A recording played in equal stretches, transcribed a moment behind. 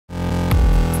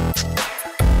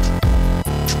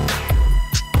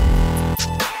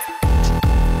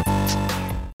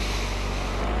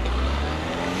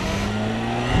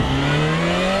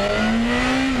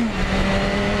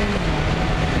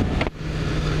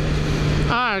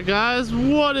Alright guys,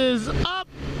 what is up?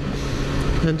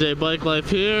 NJ Bike Life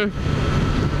here.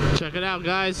 Check it out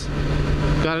guys.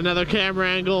 Got another camera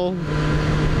angle.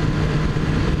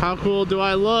 How cool do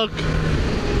I look?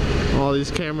 All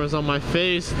these cameras on my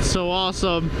face, it's so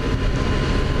awesome.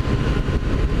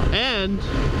 And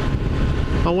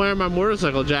I'm wearing my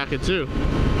motorcycle jacket too.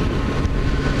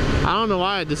 I don't know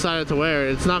why I decided to wear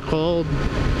it. It's not cold.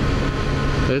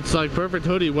 It's like perfect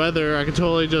hoodie weather. I could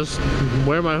totally just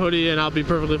wear my hoodie and I'll be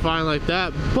perfectly fine like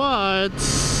that. But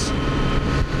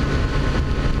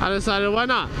I decided, why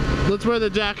not? Let's wear the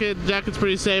jacket. Jacket's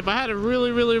pretty safe. I had a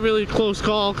really close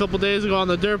call a couple days ago on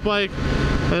the dirt bike,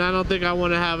 and I don't think I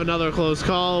want to have another close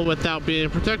call without being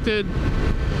protected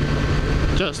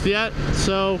just yet.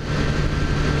 So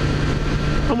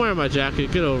I'm wearing my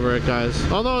jacket. Get over it,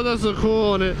 guys. Although it does look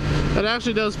cool, and it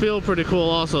actually does feel pretty cool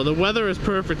also. The weather is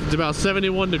perfect. It's about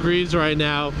 71 degrees right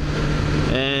now,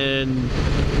 and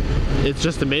it's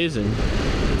just amazing.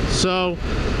 So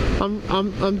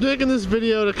I'm making this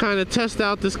video to kind of test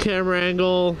out this camera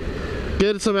angle,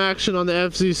 get some action on the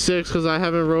FZ6 because I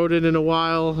haven't rode it in a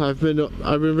while. I've been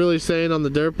really staying on the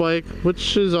dirt bike,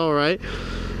 which is all right.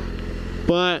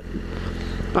 But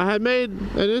I had made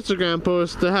an Instagram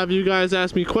post to have you guys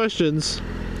ask me questions,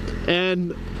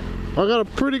 and I got a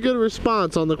pretty good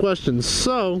response on the questions,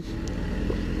 so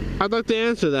I'd like to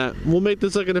answer that. We'll make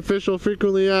this like an official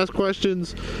frequently asked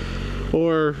questions,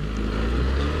 or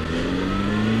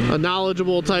a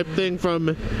knowledgeable type thing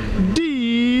from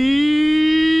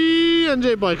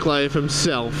NJ Bike Life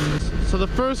himself. So the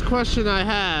first question I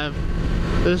have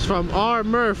is from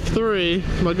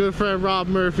R-Murph3, my good friend Rob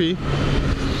Murphy.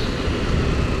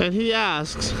 And he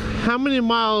asks, how many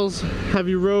miles have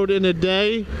you rode in a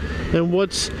day, and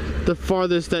what's the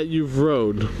farthest that you've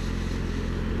rode?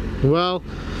 Well,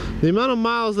 the amount of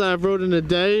miles that I've rode in a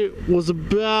day was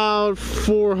about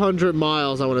 400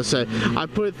 miles, I want to say. I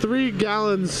put 3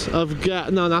 gallons of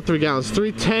gas, no, not 3 gallons,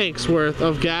 3 tanks worth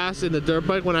of gas in the dirt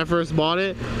bike when I first bought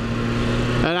it.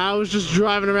 And I was just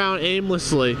driving around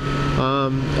aimlessly.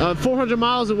 400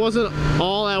 miles, it wasn't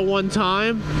all at one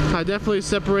time. I definitely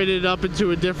separated it up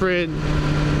into different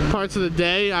parts of the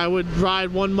day. I would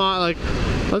ride 1 mile, like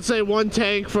let's say 1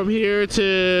 tank from here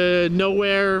to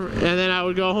nowhere, and then I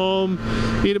would go home,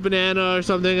 eat a banana or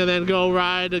something, and then go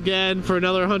ride again for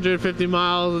another 150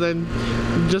 miles, and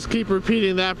then just keep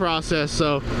repeating that process.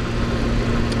 So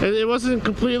it wasn't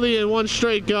completely in one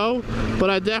straight go,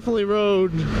 but I definitely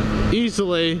rode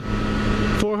easily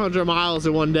 400 miles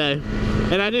in one day,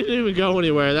 and I didn't even go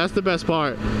anywhere. That's the best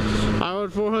part. I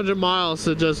rode 400 miles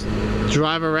to just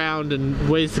drive around and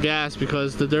waste gas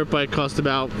because the dirt bike cost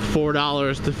about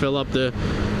 $4 to fill up the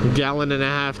 1.5 gallon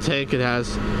tank it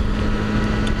has.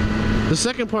 The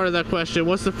second part of that question,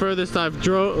 what's the furthest I've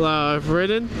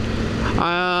ridden?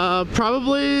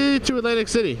 Probably to Atlantic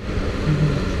City.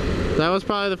 That was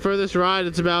probably the furthest ride.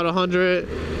 It's about 100.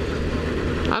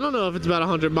 I don't know if it's about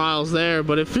 100 miles there,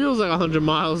 but it feels like 100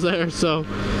 miles there, so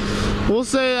we'll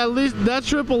say at least that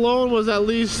trip alone was at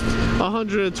least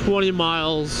 120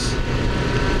 miles,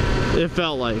 it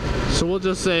felt like. So we'll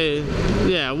just say,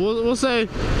 yeah, we'll say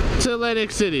to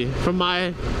Atlantic City from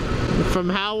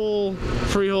Howell,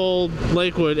 Freehold,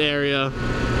 Lakewood area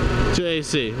to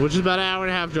AC, which is about an 1.5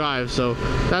 hour drive. So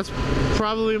that's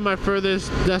probably my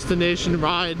furthest destination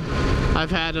ride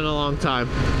I've had in a long time.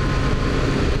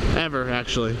 Ever,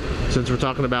 actually, since we're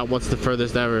talking about what's the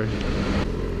furthest ever.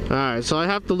 Alright, so I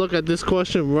have to look at this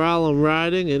question while I'm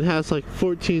riding. It has like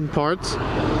 14 parts.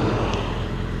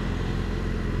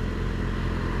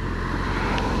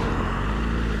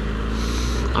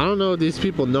 I don't know if these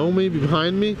people know me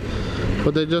behind me,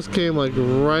 but they just came like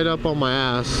right up on my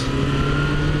ass.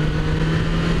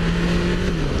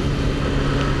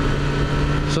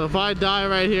 So if I die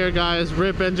right here, guys,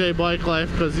 rip NJ Bike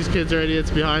Life, because these kids are idiots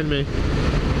behind me.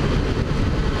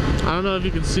 I don't know if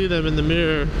you can see them in the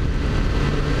mirror.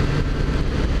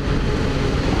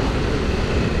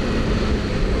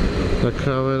 They're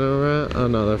coming around. Oh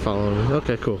no, they're following me.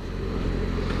 Okay, cool.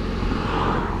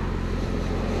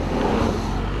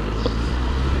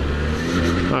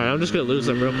 Alright, I'm just gonna lose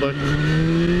them real quick.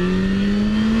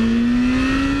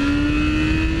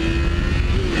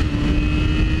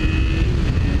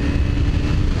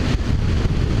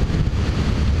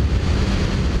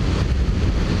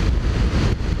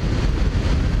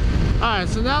 Alright,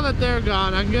 so now that they're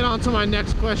gone, I can get on to my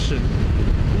next question,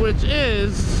 which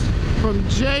is from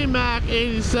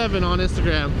JMac87 on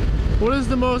Instagram. What is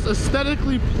the most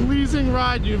aesthetically pleasing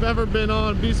ride you've ever been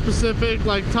on? Be specific,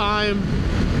 like time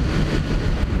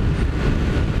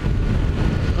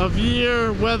of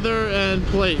year, weather, and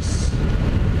place.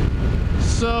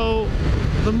 So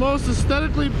the most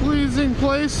aesthetically pleasing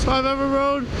place I've ever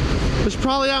rode is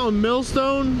probably out in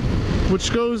Millstone,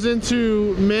 which goes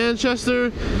into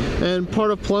Manchester and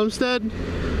part of Plumstead.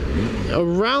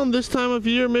 Around this time of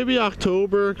year, maybe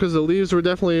October, because the leaves were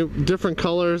definitely different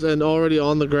colors and already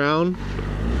on the ground.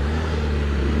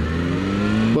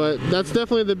 But that's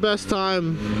definitely the best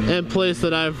time and place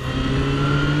that I've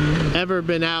ever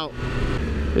been out.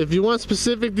 If you want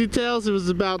specific details, it was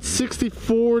about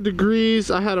 64 degrees.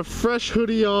 I had a fresh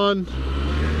hoodie on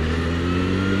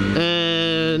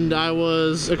and I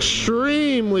was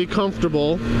extremely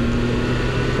comfortable,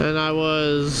 and I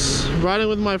was riding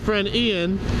with my friend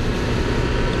Ian,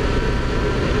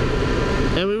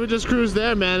 and we would just cruise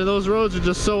there, man, and those roads are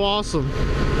just so awesome.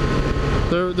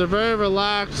 They're very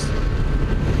relaxed.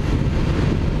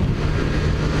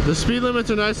 The speed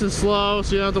limits are nice and slow,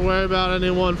 so you don't have to worry about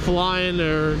anyone flying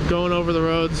or going over the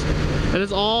roads. And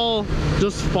it's all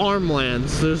just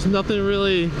farmlands. There's nothing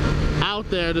really out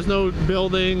there. There's no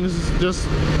buildings, just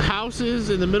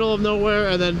houses in the middle of nowhere,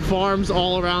 and then farms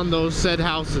all around those said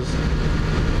houses.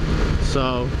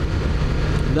 So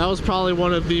that was probably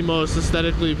one of the most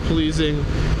aesthetically pleasing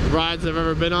rides I've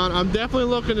ever been on. I'm definitely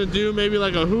looking to do maybe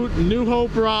like a New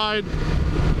Hope ride,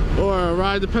 or a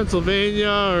ride to Pennsylvania,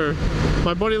 or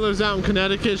my buddy lives out in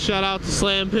Connecticut, shout out to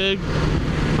Slam Pig.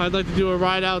 I'd like to do a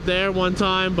ride out there one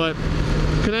time, but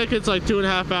Connecticut's like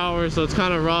 2.5 hours, so it's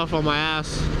kind of rough on my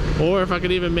ass. Or if I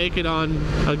could even make it on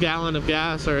a gallon of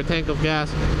gas or a tank of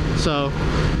gas. So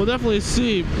we'll definitely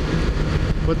see,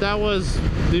 but that was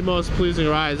the most pleasing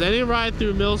ride. Any ride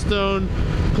through Millstone,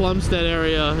 Plumstead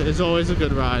area is always a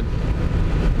good ride.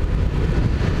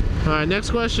 Alright, next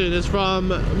question is from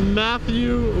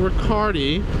Matthew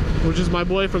Riccardi, which is my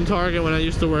boy from Target when I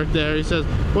used to work there. He says,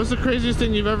 what's the craziest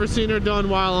thing you've ever seen or done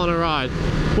while on a ride?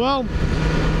 Well,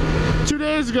 2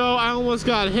 days ago I almost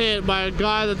got hit by a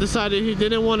guy that decided he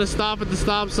didn't want to stop at the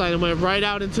stop sign and went right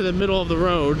out into the middle of the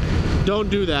road. Don't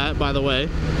do that, by the way.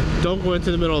 Don't go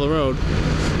into the middle of the road.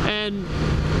 And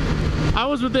I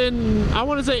was within, I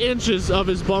want to say, inches of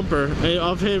his bumper,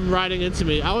 of him riding into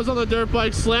me. I was on the dirt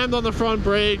bike, slammed on the front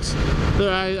brakes.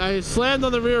 I slammed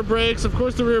on the rear brakes. Of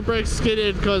course the rear brakes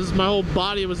skidded because my whole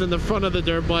body was in the front of the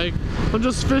dirt bike. I'm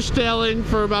just fishtailing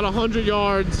for about 100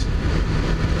 yards,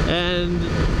 and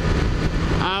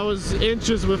I was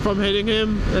inches from hitting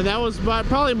him, and that was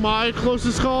probably my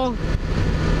closest call.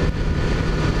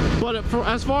 But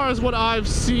as far as what I've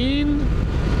seen,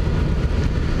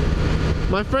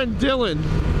 my friend Dylan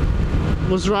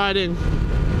was riding,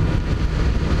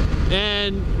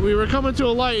 and we were coming to a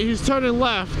light. He's turning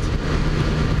left.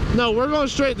 No, we're going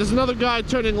straight. There's another guy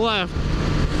turning left,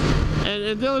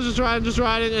 and Dylan's just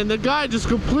riding, and the guy just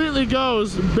completely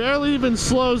goes, barely even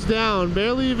slows down,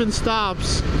 barely even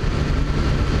stops,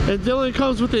 and Dylan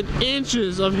comes within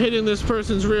inches of hitting this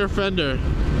person's rear fender.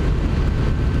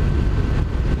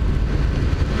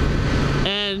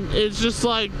 And it's just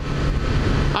like,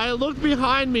 I looked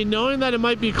behind me knowing that it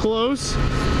might be close,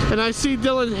 and I see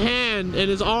Dylan's hand and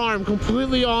his arm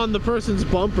completely on the person's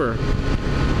bumper.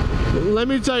 Let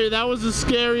me tell you, that was the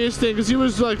scariest thing, because he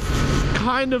was like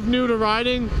kind of new to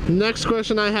riding. Next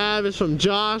question I have is from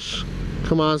Josh.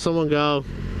 Come on, someone go.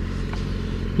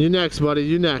 You next, buddy,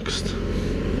 you next.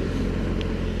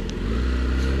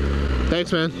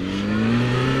 Thanks, man.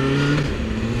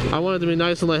 I wanted to be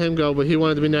nice and let him go, but he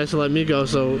wanted to be nice and let me go,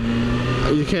 so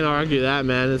you can't argue that,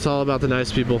 man. It's all about the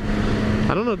nice people.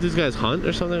 I don't know if these guys hunt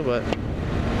or something, but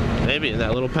maybe in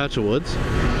that little patch of woods.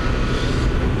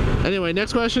 Anyway,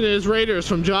 next question is Raiders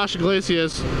from Josh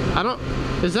Iglesias.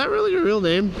 Is that really your real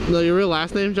name? No, your real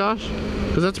last name, Josh?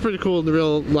 Because that's pretty cool, the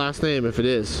real last name, if it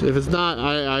is. If it's not,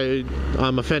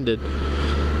 I'm offended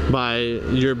by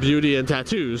your beauty and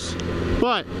tattoos.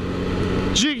 But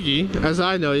Jiggy, as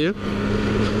I know you,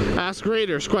 ask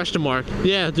Raiders, question mark.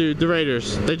 Yeah, dude, the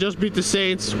Raiders. They just beat the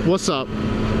Saints. What's up?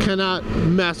 Cannot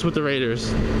mess with the Raiders.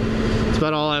 That's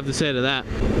about all I have to say to that.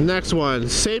 Next one,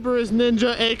 Saber is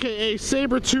Ninja, aka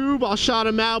SaberTube. I'll shout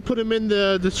him out, put him in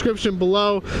the description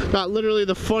below. Got literally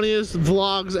the funniest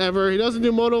vlogs ever. He doesn't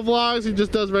do moto vlogs, he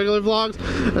just does regular vlogs,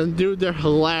 and dude, they're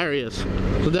hilarious.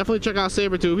 So definitely check out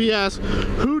SaberTube. He asks,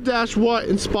 who-what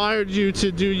inspired you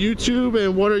to do YouTube,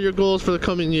 and what are your goals for the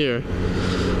coming year?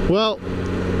 Well,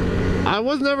 I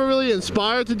was never really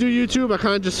inspired to do YouTube. I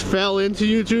kind of just fell into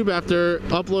YouTube after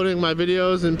uploading my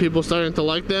videos and people starting to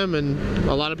like them, and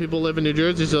a lot of people live in New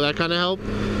Jersey, so that kind of helped.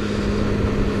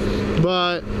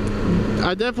 But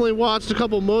I definitely watched a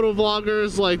couple moto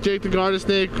vloggers like Jake the Garden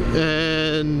Snake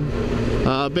and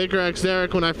Baker X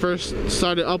Derek when I first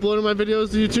started uploading my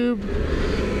videos to YouTube.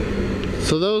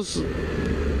 So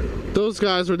those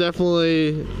guys were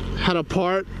definitely had a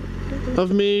part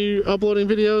of me uploading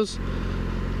videos.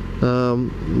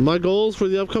 My goals for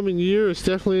the upcoming year is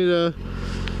definitely to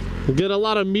get a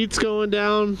lot of meets going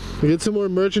down, get some more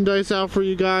merchandise out for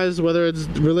you guys, whether it's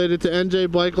related to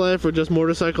NJ Bike Life or just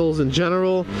motorcycles in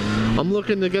general. I'm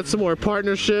looking to get some more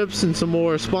partnerships and some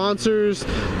more sponsors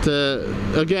to,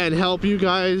 again, help you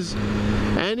guys.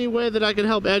 Any way that I can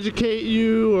help educate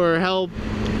you or help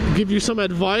give you some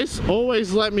advice,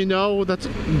 always let me know. That's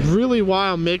really why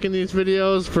I'm making these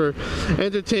videos, for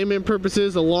entertainment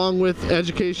purposes along with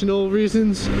educational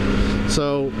reasons.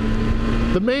 So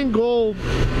the main goal,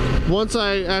 once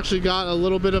I actually got a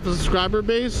little bit of a subscriber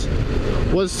base,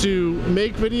 was to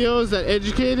make videos that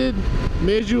educated,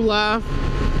 made you laugh,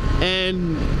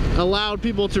 and allowed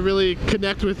people to really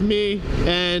connect with me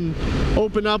and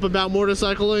open up about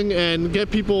motorcycling and get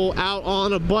people out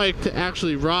on a bike to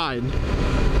actually ride.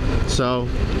 So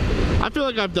I feel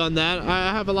like I've done that.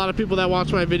 I have a lot of people that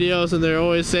watch my videos and they're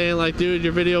always saying like, dude,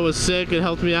 your video was sick, it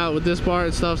helped me out with this part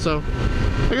and stuff. So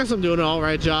I guess I'm doing an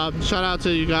alright job. Shout out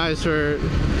to you guys for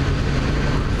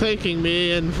thanking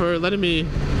me and for letting me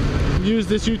use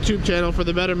this YouTube channel for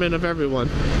the betterment of everyone.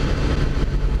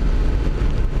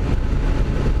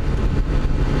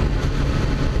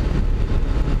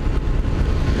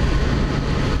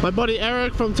 My buddy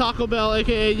Eric from Taco Bell,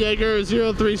 aka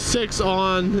Jaeger036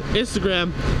 on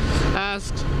Instagram,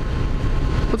 asked,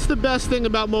 what's the best thing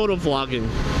about motovlogging?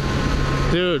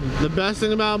 Dude, the best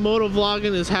thing about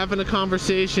motovlogging is having a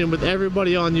conversation with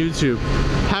everybody on YouTube.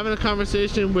 Having a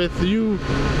conversation with you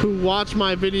who watch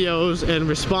my videos and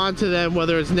respond to them,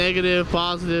 whether it's negative,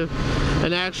 positive,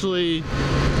 and actually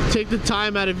take the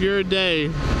time out of your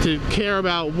day to care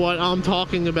about what I'm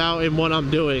talking about and what I'm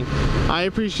doing. I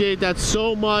appreciate that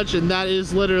so much, and that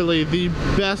is literally the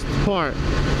best part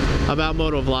about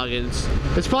motovlogging.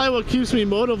 It's probably what keeps me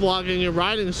motovlogging and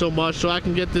riding so much, so I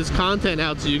can get this content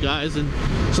out to you guys and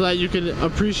so that you can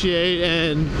appreciate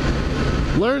and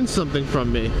learn something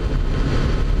from me,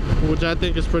 which I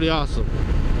think is pretty awesome.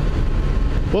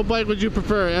 What bike would you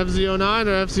prefer, FZ09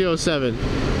 or FZ07?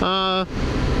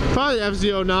 Probably the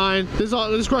FZ09.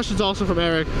 This question's also from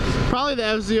Eric. Probably the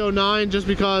FZ09, just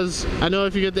because I know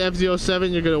if you get the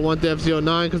FZ07, you're going to want the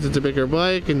FZ09 because it's a bigger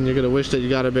bike and you're going to wish that you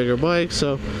got a bigger bike.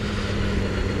 So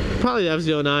probably the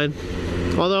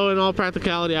FZ09. Although in all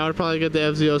practicality, I would probably get the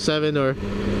FZ07 or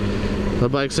a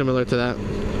bike similar to that.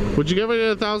 Would you ever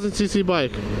get a 1000cc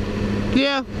bike?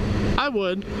 Yeah, I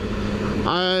would.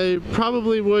 I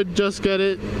probably would just get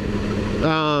it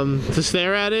to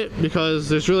stare at it, because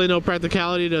there's really no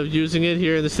practicality to using it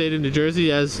here in the state of New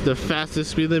Jersey, as the fastest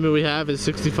speed limit we have is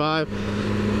 65,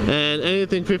 and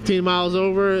anything 15 miles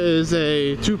over is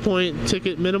a 2-point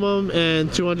ticket minimum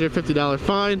and $250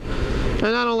 fine,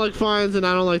 and I don't like fines and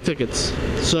I don't like tickets.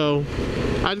 So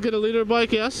I'd get a leader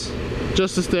bike, yes,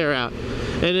 just to stare at.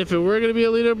 And if it were going to be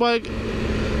a leader bike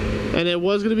and it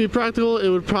was going to be practical, it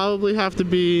would probably have to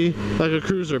be like a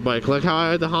cruiser bike, like how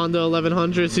I had the Honda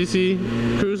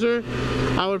 1100cc cruiser.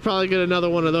 I would probably get another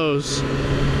one of those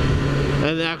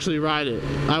and actually ride it.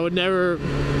 I would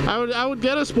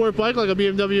get a sport bike like a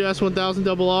BMW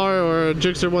S1000RR or a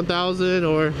Gixxer 1000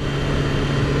 or a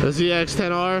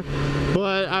ZX-10R,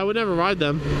 but I would never ride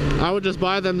them. I would just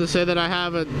buy them to say that I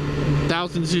have a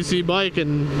 1000cc bike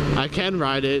and I can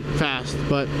ride it fast.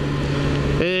 But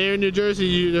here in New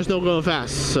Jersey, there's no going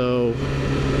fast, so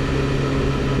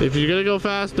if you're gonna go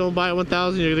fast, don't buy a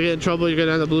 1000. You're gonna get in trouble, you're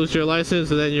gonna end up losing your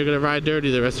license, and then you're gonna ride dirty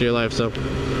the rest of your life. So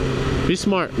be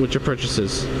smart with your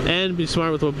purchases, and be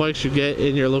smart with what bikes you get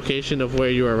in your location of where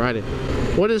you are riding.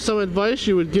 What is some advice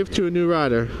you would give to a new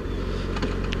rider?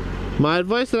 My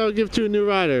advice that I would give to a new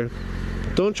rider: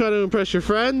 don't try to impress your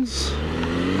friends.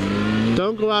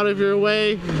 Don't go out of your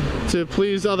way to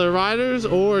please other riders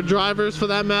or drivers for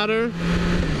that matter.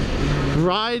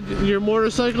 Ride your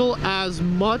motorcycle as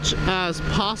much as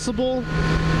possible,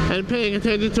 and paying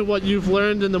attention to what you've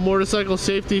learned in the Motorcycle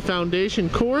Safety Foundation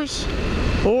course,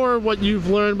 or what you've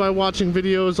learned by watching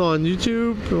videos on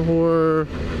YouTube, or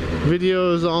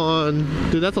videos on,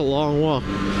 dude, that's a long walk,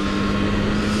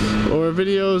 or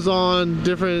videos on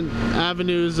different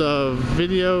avenues of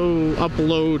video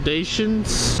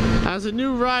uploadations. As a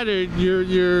new rider,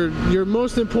 your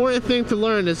most important thing to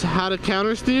learn is how to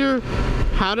counter steer,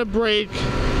 how to brake,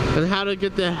 and how to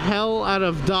get the hell out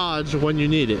of dodge when you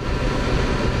need it.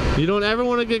 You don't ever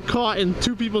want to get caught in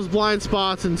two people's blind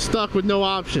spots and stuck with no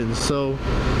options. So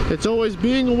it's always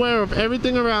being aware of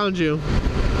everything around you,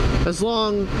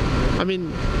 along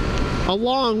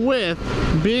with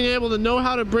being able to know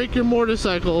how to brake your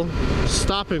motorcycle,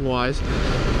 stopping wise,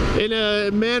 in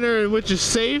a manner in which is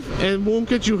safe and won't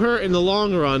get you hurt in the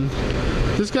long run.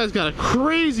 This guy's got a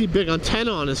crazy big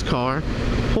antenna on his car.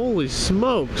 Holy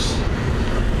smokes.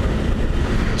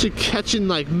 Is he catching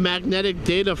like magnetic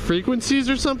data frequencies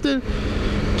or something?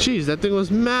 Jeez, that thing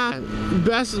was mad.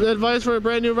 Best advice for a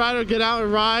brand new rider, get out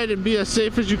and ride and be as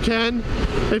safe as you can.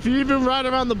 If you even ride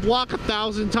around the block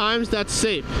 1,000 times, that's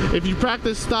safe. If you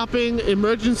practice stopping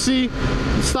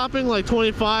stopping like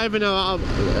 25 and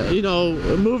you know,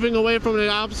 moving away from an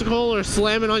obstacle or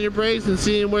slamming on your brakes and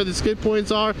seeing where the skid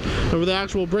points are or where the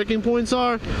actual braking points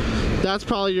are, that's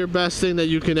probably your best thing that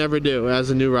you can ever do as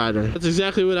a new rider. That's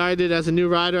exactly what I did as a new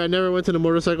rider. I never went to the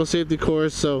motorcycle safety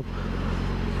course, so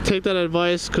take that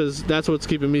advice, because that's what's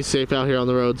keeping me safe out here on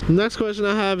the roads. Next question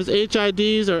I have is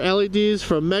HIDs or LEDs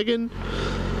from Megan.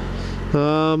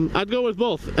 I'd go with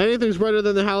both. Anything's brighter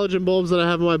than the halogen bulbs that I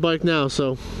have on my bike now,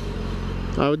 so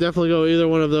I would definitely go either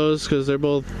one of those, because they're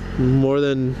both more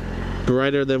than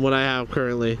brighter than what I have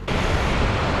currently.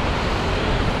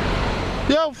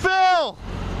 Yo, Phil!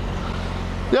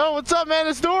 Yo, what's up, man?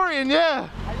 It's Dorian, yeah.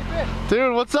 How you been?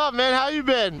 Dude, what's up, man? How you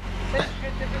been?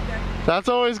 That's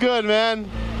always good, man.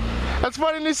 That's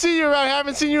funny to see you around. I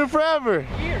haven't seen you in forever.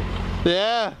 Here.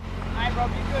 Yeah. Alright, bro,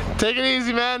 be good. Take it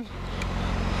easy, man.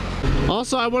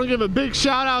 Also, I want to give a big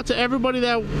shout out to everybody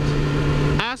that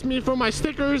asked me for my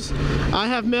stickers. I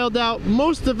have mailed out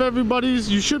most of everybody's.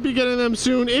 You should be getting them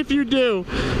soon. If you do,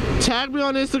 tag me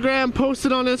on Instagram, post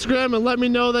it on Instagram, and let me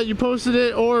know that you posted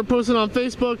it, or post it on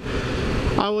Facebook.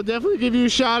 I will definitely give you a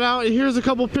shout out. And here's a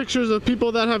couple pictures of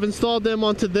people that have installed them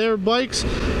onto their bikes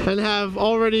and have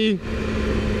already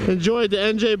enjoyed the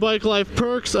NJ Bike Life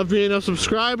perks of being a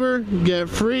subscriber. Get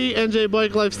free NJ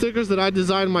Bike Life stickers that I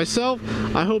designed myself.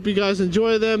 I hope you guys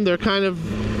enjoy them. They're kind of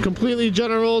completely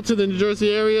general to the New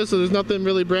Jersey area, so there's nothing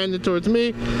really branded towards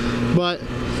me, but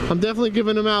I'm definitely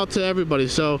giving them out to everybody.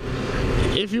 So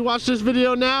if you watch this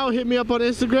video now, hit me up on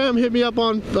Instagram, hit me up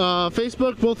on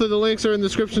Facebook. Both of the links are in the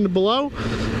description below,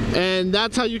 and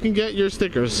that's how you can get your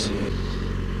stickers.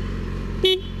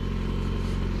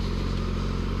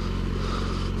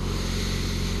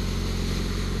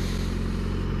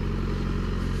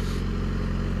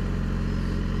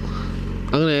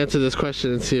 I'm gonna answer this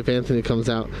question and see if Anthony comes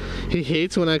out. He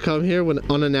hates when I come here when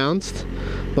unannounced,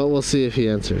 but we'll see if he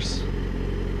answers.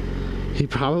 He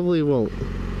probably won't,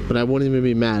 but I won't even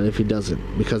be mad if he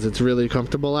doesn't, because it's really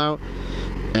comfortable out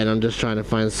and I'm just trying to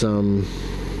find some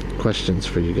questions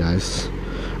for you guys.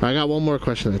 I got one more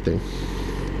question, I think.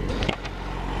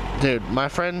 Dude, my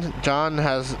friend John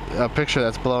has a picture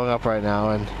that's blowing up right now,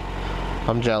 and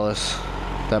I'm jealous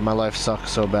that my life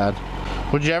sucks so bad.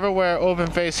 Would you ever wear open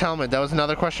face helmet? That was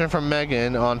another question from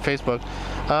Megan on Facebook.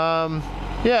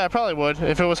 Yeah, I probably would.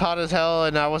 If it was hot as hell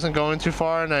and I wasn't going too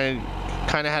far and I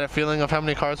kind of had a feeling of how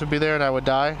many cars would be there and I would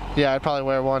die, yeah, I'd probably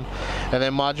wear one. And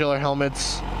then modular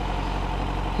helmets.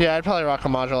 Yeah, I'd probably rock a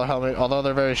modular helmet, although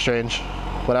they're very strange.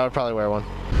 But I would probably wear one.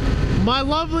 My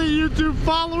lovely YouTube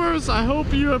followers, I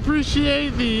hope you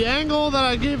appreciate the angle that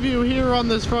I give you here on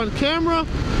this front camera.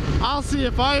 I'll see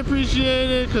if I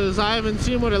appreciate it, because I haven't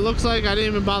seen what it looks like. I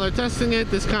didn't even bother testing it.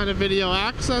 This kind of video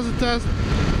acts as a test.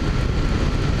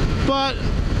 But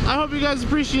I hope you guys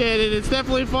appreciate it. It's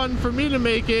definitely fun for me to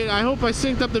make it. I hope I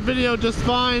synced up the video just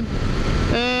fine.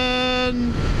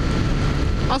 And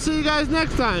I'll see you guys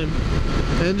next time.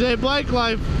 NJ Bike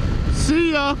Life.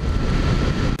 See ya.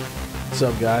 What's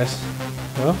up, guys?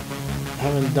 Well, I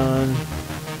haven't done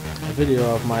a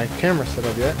video of my camera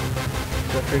setup yet,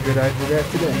 so I figured I'd do that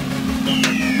today.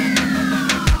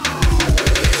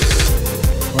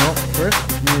 Well, first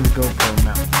you need a GoPro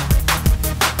mount.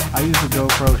 I use the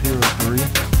GoPro Hero 3,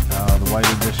 the white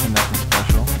edition, nothing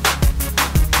special.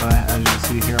 But as you can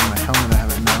see here on my helmet, I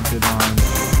have it mounted on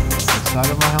the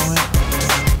side of my helmet,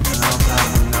 and I also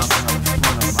have it mounted on the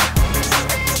front of my helmet.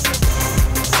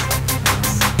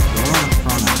 The one on the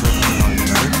front is definitely already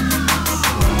better.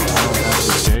 I don't have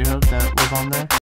the J-hook that was on there.